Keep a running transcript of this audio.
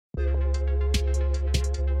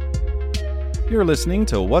You're listening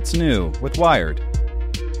to What's New with Wired.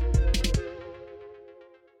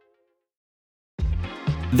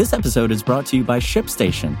 This episode is brought to you by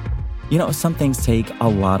ShipStation. You know, some things take a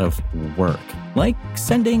lot of work, like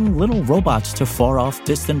sending little robots to far-off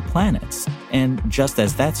distant planets. And just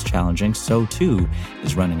as that's challenging, so too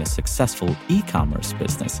is running a successful e-commerce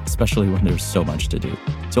business, especially when there's so much to do.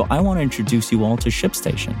 So I want to introduce you all to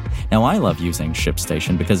ShipStation. Now, I love using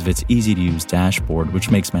ShipStation because of its easy-to-use dashboard,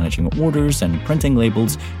 which makes managing orders and printing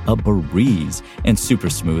labels a breeze and super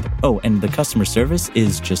smooth. Oh, and the customer service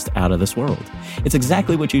is just out of this world. It's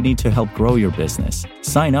exactly what you need to help grow your business.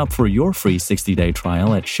 Sign up for your free 60-day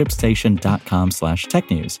trial at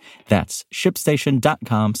shipstation.com/technews. That's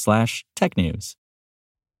shipstation.com/technews.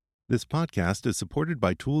 This podcast is supported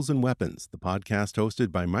by Tools and Weapons, the podcast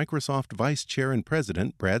hosted by Microsoft Vice Chair and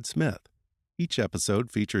President Brad Smith. Each episode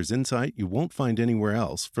features insight you won't find anywhere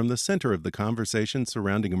else from the center of the conversation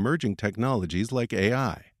surrounding emerging technologies like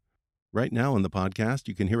AI. Right now on the podcast,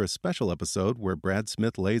 you can hear a special episode where Brad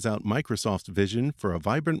Smith lays out Microsoft's vision for a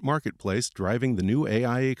vibrant marketplace driving the new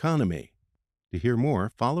AI economy. To hear more,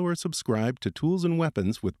 follow or subscribe to Tools and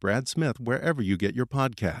Weapons with Brad Smith wherever you get your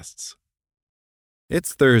podcasts.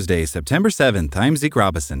 It's Thursday, September 7th. I'm Zeke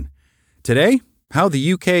Robison. Today, how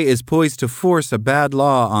the UK is poised to force a bad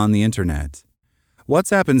law on the internet.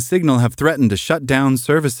 WhatsApp and Signal have threatened to shut down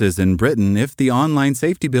services in Britain if the online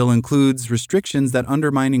safety bill includes restrictions that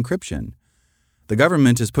undermine encryption. The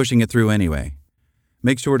government is pushing it through anyway.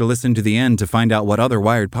 Make sure to listen to the end to find out what other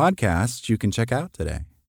Wired podcasts you can check out today.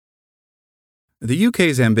 The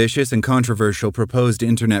UK's ambitious and controversial proposed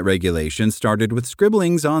internet regulation started with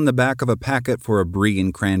scribblings on the back of a packet for a brie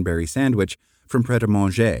and cranberry sandwich from Pret a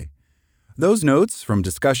Manger. Those notes, from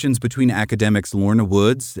discussions between academics Lorna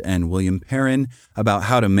Woods and William Perrin about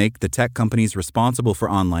how to make the tech companies responsible for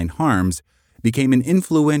online harms, became an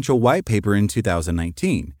influential white paper in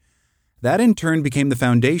 2019. That in turn became the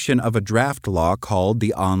foundation of a draft law called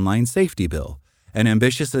the Online Safety Bill, an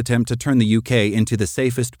ambitious attempt to turn the UK into the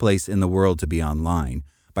safest place in the world to be online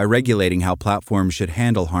by regulating how platforms should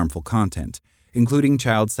handle harmful content, including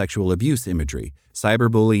child sexual abuse imagery,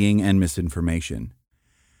 cyberbullying, and misinformation.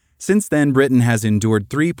 Since then, Britain has endured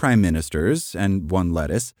 3 prime ministers and 1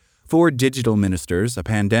 lettuce, 4 digital ministers, a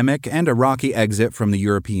pandemic, and a rocky exit from the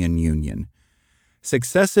European Union.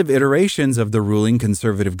 Successive iterations of the ruling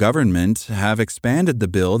Conservative government have expanded the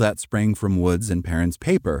bill that sprang from Woods and Perrin's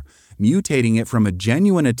paper, mutating it from a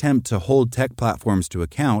genuine attempt to hold tech platforms to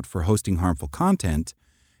account for hosting harmful content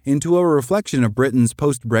into a reflection of Britain's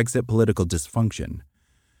post-Brexit political dysfunction.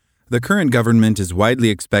 The current government is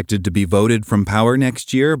widely expected to be voted from power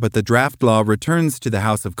next year, but the draft law returns to the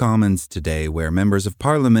House of Commons today, where members of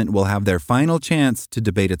Parliament will have their final chance to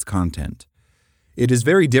debate its content. It is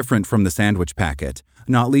very different from the sandwich packet,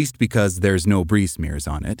 not least because there's no brie smears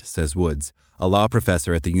on it, says Woods, a law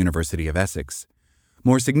professor at the University of Essex.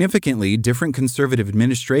 More significantly, different Conservative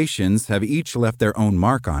administrations have each left their own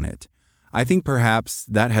mark on it. I think perhaps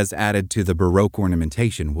that has added to the Baroque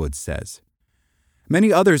ornamentation, Woods says.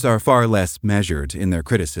 Many others are far less measured in their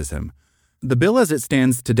criticism. The bill as it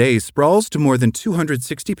stands today sprawls to more than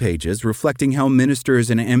 260 pages, reflecting how ministers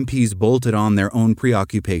and MPs bolted on their own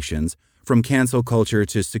preoccupations, from cancel culture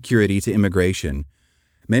to security to immigration.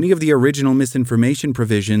 Many of the original misinformation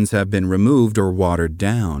provisions have been removed or watered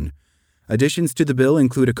down. Additions to the bill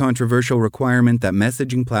include a controversial requirement that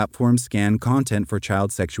messaging platforms scan content for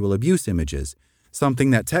child sexual abuse images,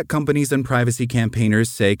 something that tech companies and privacy campaigners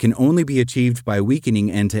say can only be achieved by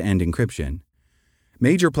weakening end-to-end encryption.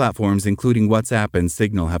 Major platforms including WhatsApp and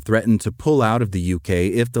Signal have threatened to pull out of the UK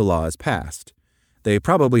if the law is passed. They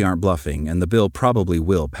probably aren't bluffing, and the bill probably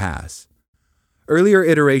will pass. Earlier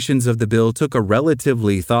iterations of the bill took a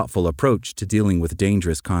relatively thoughtful approach to dealing with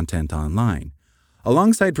dangerous content online.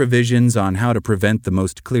 Alongside provisions on how to prevent the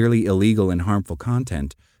most clearly illegal and harmful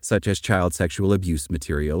content, such as child sexual abuse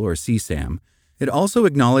material or CSAM, it also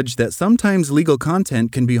acknowledged that sometimes legal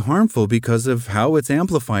content can be harmful because of how it's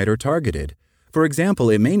amplified or targeted. For example,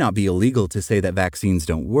 it may not be illegal to say that vaccines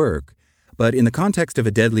don't work, but in the context of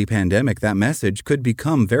a deadly pandemic, that message could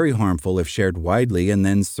become very harmful if shared widely and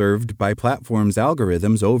then served by platforms'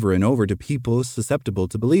 algorithms over and over to people susceptible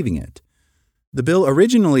to believing it. The bill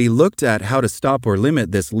originally looked at how to stop or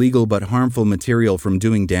limit this legal but harmful material from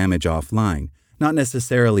doing damage offline, not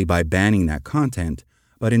necessarily by banning that content,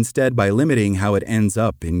 but instead by limiting how it ends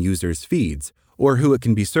up in users' feeds, or who it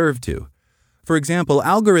can be served to. For example,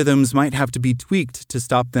 algorithms might have to be tweaked to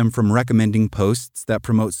stop them from recommending posts that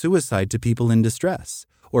promote suicide to people in distress,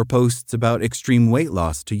 or posts about extreme weight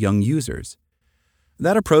loss to young users.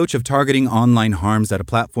 That approach of targeting online harms at a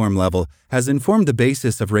platform level has informed the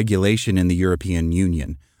basis of regulation in the European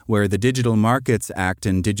Union, where the Digital Markets Act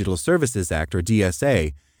and Digital Services Act, or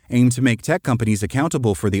DSA, aim to make tech companies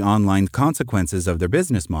accountable for the online consequences of their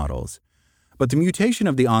business models. But the mutation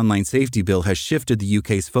of the Online Safety Bill has shifted the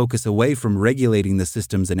UK's focus away from regulating the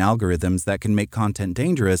systems and algorithms that can make content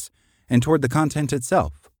dangerous and toward the content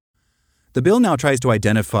itself. The bill now tries to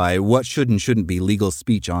identify what should and shouldn't be legal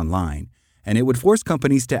speech online, and it would force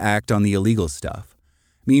companies to act on the illegal stuff.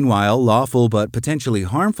 Meanwhile, lawful but potentially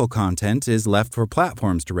harmful content is left for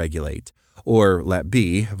platforms to regulate, or let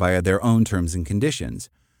be, via their own terms and conditions.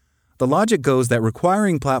 The logic goes that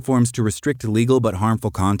requiring platforms to restrict illegal but harmful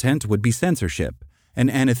content would be censorship, and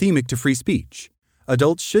anathemic to free speech.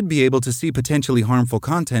 Adults should be able to see potentially harmful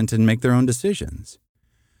content and make their own decisions.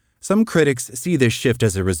 Some critics see this shift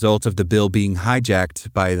as a result of the bill being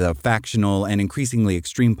hijacked by the factional and increasingly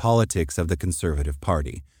extreme politics of the Conservative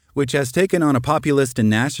Party, which has taken on a populist and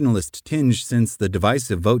nationalist tinge since the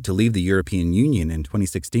divisive vote to leave the European Union in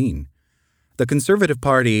 2016. The Conservative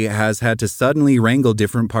Party has had to suddenly wrangle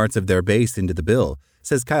different parts of their base into the bill,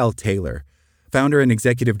 says Kyle Taylor, founder and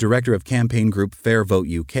executive director of campaign group Fair Vote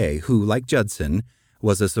UK, who, like Judson,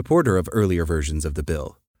 was a supporter of earlier versions of the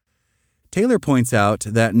bill. Taylor points out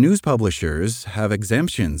that news publishers have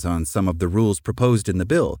exemptions on some of the rules proposed in the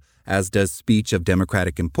bill, as does speech of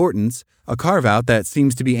democratic importance, a carve-out that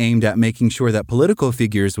seems to be aimed at making sure that political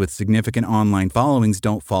figures with significant online followings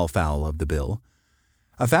don't fall foul of the bill.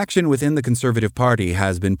 A faction within the Conservative Party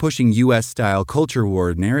has been pushing U.S.-style culture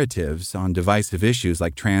war narratives on divisive issues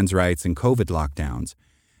like trans rights and COVID lockdowns,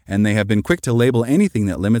 and they have been quick to label anything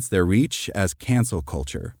that limits their reach as cancel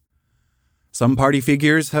culture. Some party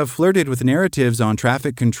figures have flirted with narratives on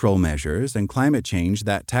traffic control measures and climate change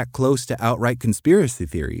that tack close to outright conspiracy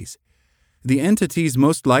theories. The entities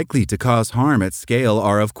most likely to cause harm at scale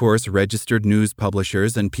are, of course, registered news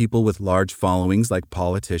publishers and people with large followings like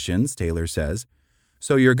politicians, Taylor says.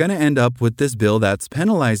 So you're going to end up with this bill that's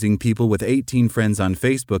penalizing people with 18 friends on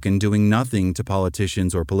Facebook and doing nothing to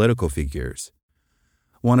politicians or political figures.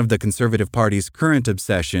 One of the Conservative Party's current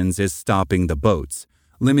obsessions is stopping the boats,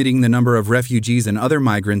 limiting the number of refugees and other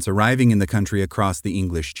migrants arriving in the country across the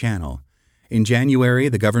English Channel. In January,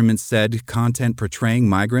 the government said content portraying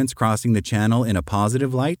migrants crossing the Channel in a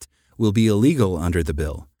positive light will be illegal under the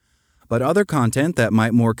bill. But other content that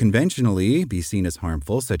might more conventionally be seen as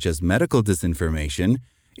harmful, such as medical disinformation,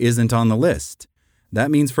 isn't on the list.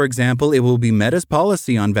 That means, for example, it will be Meta's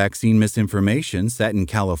policy on vaccine misinformation set in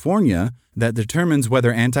California that determines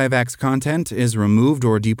whether anti-vax content is removed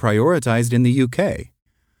or deprioritized in the UK.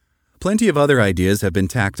 Plenty of other ideas have been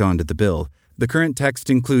tacked onto the bill. The current text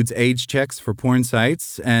includes age checks for porn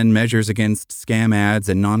sites and measures against scam ads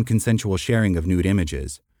and non-consensual sharing of nude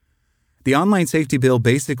images. The Online Safety Bill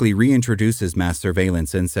basically reintroduces mass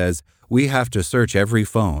surveillance and says, we have to search every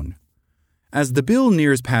phone. As the bill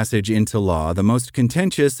nears passage into law, the most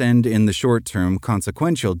contentious and, in the short term,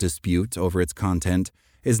 consequential dispute over its content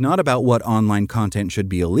is not about what online content should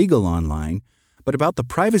be illegal online, but about the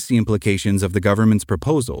privacy implications of the government's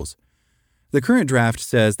proposals. The current draft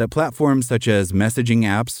says that platforms such as messaging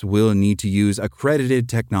apps will need to use accredited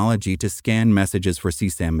technology to scan messages for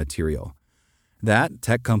CSAM material. That,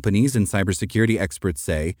 tech companies and cybersecurity experts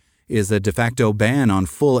say, is a de facto ban on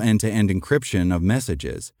full end-to-end encryption of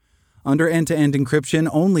messages. Under end-to-end encryption,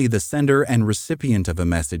 only the sender and recipient of a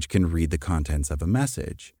message can read the contents of a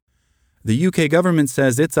message. The UK government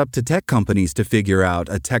says it's up to tech companies to figure out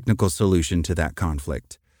a technical solution to that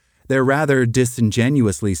conflict. They're rather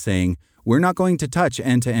disingenuously saying, we're not going to touch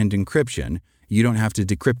end-to-end encryption. You don't have to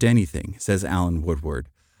decrypt anything, says Alan Woodward,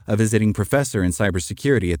 a visiting professor in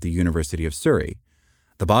cybersecurity at the University of Surrey.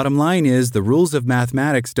 The bottom line is the rules of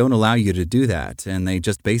mathematics don't allow you to do that, and they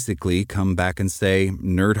just basically come back and say,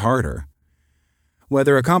 nerd harder.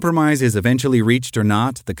 Whether a compromise is eventually reached or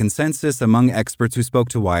not, the consensus among experts who spoke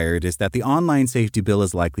to Wired is that the Online Safety Bill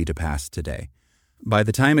is likely to pass today. By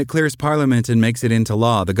the time it clears Parliament and makes it into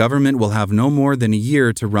law, the government will have no more than a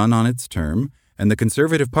year to run on its term, and the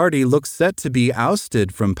Conservative Party looks set to be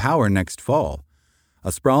ousted from power next fall.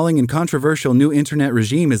 A sprawling and controversial new internet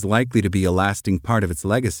regime is likely to be a lasting part of its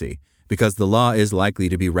legacy, because the law is likely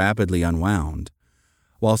to be rapidly unwound.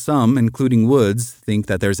 While some, including Woods, think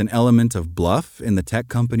that there's an element of bluff in the tech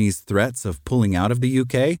companies' threats of pulling out of the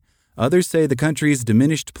UK, others say the country's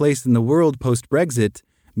diminished place in the world post-Brexit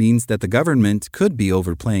means that the government could be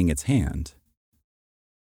overplaying its hand.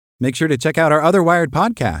 Make sure to check out our other Wired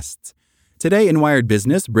podcasts. Today in Wired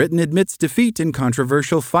Business, Britain admits defeat in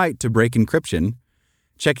controversial fight to break encryption.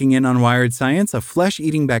 Checking in on Wired Science, a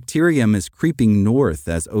flesh-eating bacterium is creeping north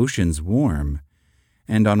as oceans warm.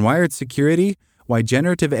 And on Wired Security, why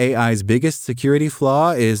generative AI's biggest security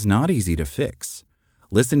flaw is not easy to fix.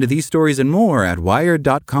 Listen to these stories and more at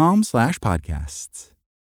wired.com/podcasts.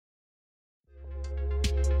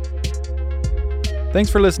 Thanks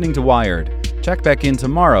for listening to Wired. Check back in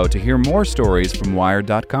tomorrow to hear more stories from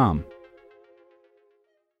Wired.com.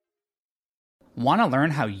 Want to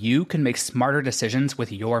learn how you can make smarter decisions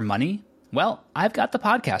with your money? Well, I've got the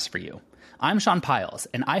podcast for you. I'm Sean Piles,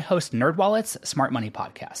 and I host NerdWallet's Smart Money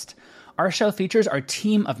Podcast. Our show features our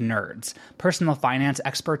team of nerds, personal finance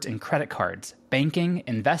experts in credit cards, banking,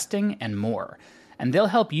 investing, and more. And they'll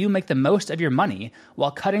help you make the most of your money while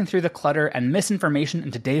cutting through the clutter and misinformation in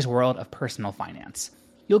today's world of personal finance.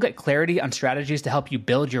 You'll get clarity on strategies to help you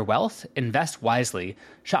build your wealth, invest wisely,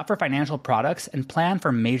 shop for financial products, and plan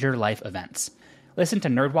for major life events. Listen to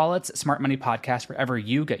NerdWallet's Smart Money Podcast wherever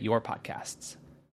you get your podcasts.